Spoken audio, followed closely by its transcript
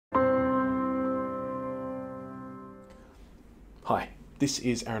Hi, this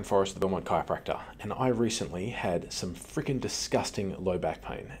is Arron Forrester, the Belmont Chiropractor, and I recently had some freaking disgusting low back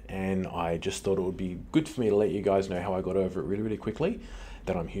pain, and I just thought it would be good for me to let you guys know how I got over it really quickly,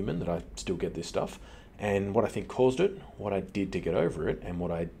 that I'm human, that I still get this stuff, and what I think caused it, what I did to get over it, and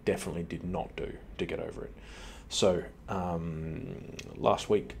what I definitely did not do to get over it. So, last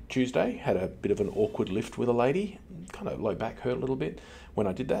week, Tuesday, had a bit of an awkward lift with a lady, kind of low back hurt a little bit when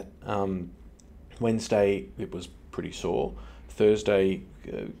I did that. Wednesday, it was pretty sore. Thursday,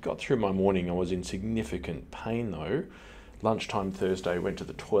 got through my morning. I was in significant pain though. Lunchtime Thursday, went to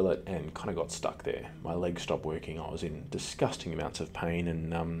the toilet and kind of got stuck there. My legs stopped working. I was in disgusting amounts of pain,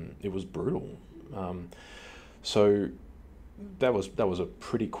 and it was brutal. So that was a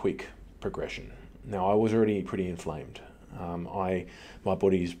pretty quick progression. Now I was already pretty inflamed. My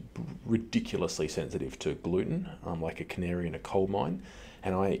body's ridiculously sensitive to gluten, like a canary in a coal mine,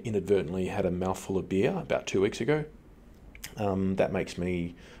 and I inadvertently had a mouthful of beer about 2 weeks ago. That makes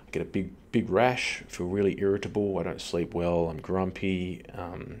me get a big rash, feel really irritable. I don't sleep well. I'm grumpy.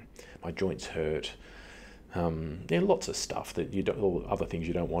 My joints hurt. Lots of stuff that you don't, all other things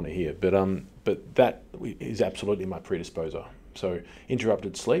you don't want to hear. But that is absolutely my predisposer. So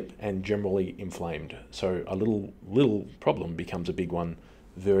interrupted sleep and generally inflamed. So a little problem becomes a big one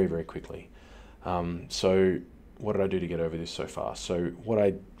very quickly. So what did I do to get over this so far? So what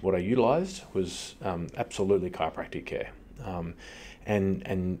I utilised was absolutely chiropractic care,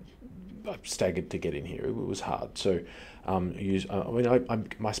 and I staggered to get in here. It was hard. So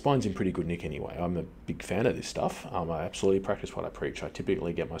my spine's in pretty good nick anyway. I'm a big fan of this stuff. I absolutely practice what I preach. I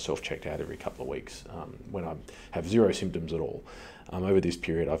typically get myself checked out every couple of weeks when I have zero symptoms at all. Over this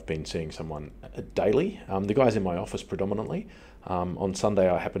period, I've been seeing someone daily. The guys in my office predominantly. On Sunday,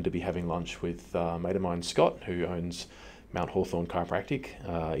 I happened to be having lunch with a mate of mine, Scott, who owns Mount Hawthorn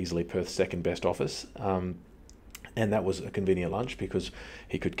Chiropractic, easily Perth's second best office. And that was a convenient lunch because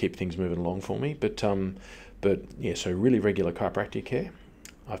he could keep things moving along for me. But yeah, so really regular chiropractic care.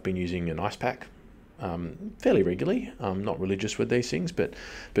 I've been using an ice pack fairly regularly. I'm not religious with these things, but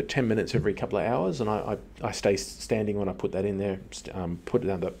 10 minutes every couple of hours, and I stay standing when I put that in there. Put it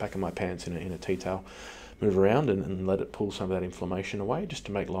down the back of my pants in a tea towel, move around and let it pull some of that inflammation away, just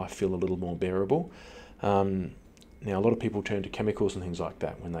to make life feel a little more bearable. Now, a lot of people turn to chemicals and things like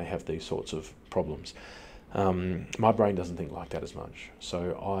that when they have these sorts of problems. My brain doesn't think like that as much,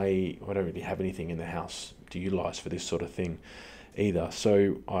 so I don't really have anything in the house to utilise for this sort of thing either.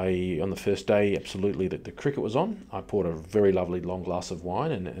 So on the first day, absolutely, the cricket was on. I poured a very lovely long glass of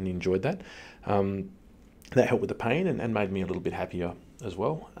wine and enjoyed that. That helped with the pain and made me a little bit happier as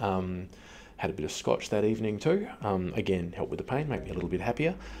well. Had a bit of scotch that evening too. Again, helped with the pain, made me a little bit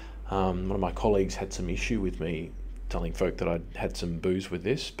happier. One of my colleagues had some issue with me telling folk that I'd had some booze with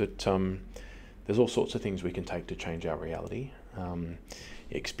this, but there's all sorts of things we can take to change our reality.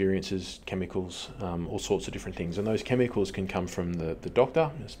 Experiences, chemicals, all sorts of different things. And those chemicals can come from the doctor,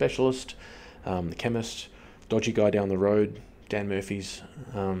 the specialist, the chemist, dodgy guy down the road, Dan Murphy's.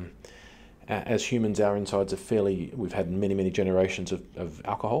 As humans, our insides are we've had many generations of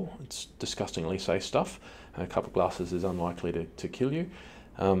alcohol. It's disgustingly safe stuff. A couple of glasses is unlikely to kill you.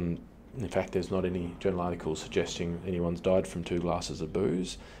 In fact, there's not any journal articles suggesting anyone's died from 2 glasses of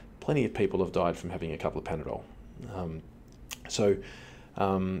booze. Plenty of people have died from having a couple of Panadol.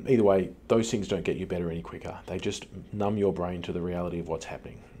 Either way, those things don't get you better any quicker. They just numb your brain to the reality of what's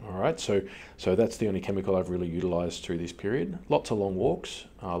happening. All right, so that's the only chemical I've really utilised through this period. Lots of long walks,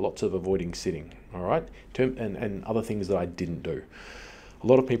 lots of avoiding sitting. All right, and other things that I didn't do. A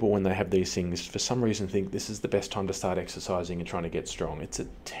lot of people, when they have these things, for some reason think this is the best time to start exercising and trying to get strong. It's a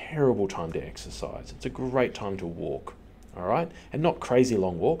terrible time to exercise. It's a great time to walk. All right, and not crazy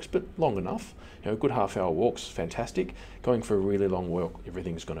long walks, but long enough. A good half-hour walk's fantastic. Going for a really long walk,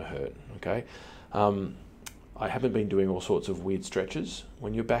 everything's going to hurt. Okay, I haven't been doing all sorts of weird stretches.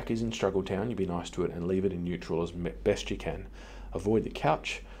 When your back is in struggle town, you be nice to it and leave it in neutral as best you can. Avoid the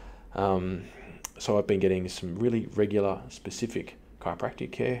couch. So I've been getting some really regular, specific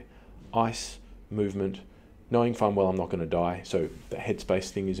chiropractic care, ice, movement, knowing fine well I'm not going to die. So the headspace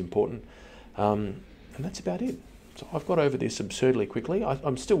thing is important, and that's about it. So I've got over this absurdly quickly.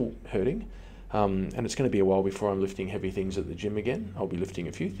 I'm still hurting, and it's going to be a while before I'm lifting heavy things at the gym again. I'll be lifting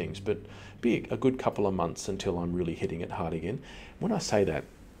a few things, but be a good couple of months until I'm really hitting it hard again. When I say that,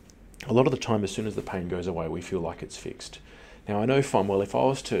 a lot of the time, as soon as the pain goes away, we feel like it's fixed. Now, I know fine well, if I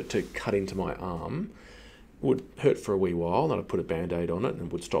was to cut into my arm, it would hurt for a wee while, then I'd put a Band-Aid on it and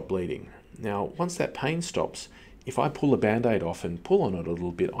it would stop bleeding. Now, once that pain stops, if I pull the Band-Aid off and pull on it a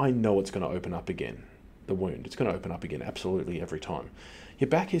little bit, I know it's going to open up again. The wound, it's going to open up again absolutely every time. Your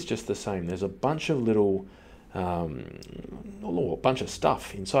back is just the same. There's a bunch of little a bunch of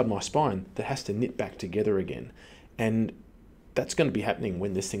stuff inside my spine that has to knit back together again. And that's going to be happening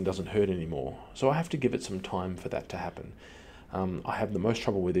when this thing doesn't hurt anymore. So I have to give it some time for that to happen. I have the most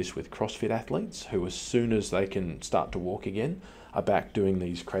trouble with this with CrossFit athletes who, as soon as they can start to walk again, are back doing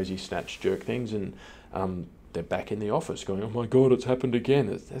these crazy snatch jerk things, and they're back in the office going, oh my God, it's happened again.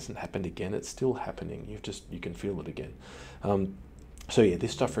 It hasn't happened again. It's still happening. You can feel it again. So yeah,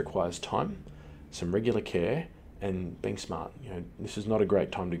 this stuff requires time, some regular care, and being smart. This is not a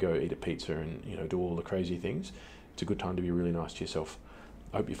great time to go eat a pizza and do all the crazy things. It's a good time to be really nice to yourself.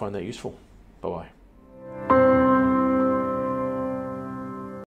 I hope you find that useful. Bye-bye.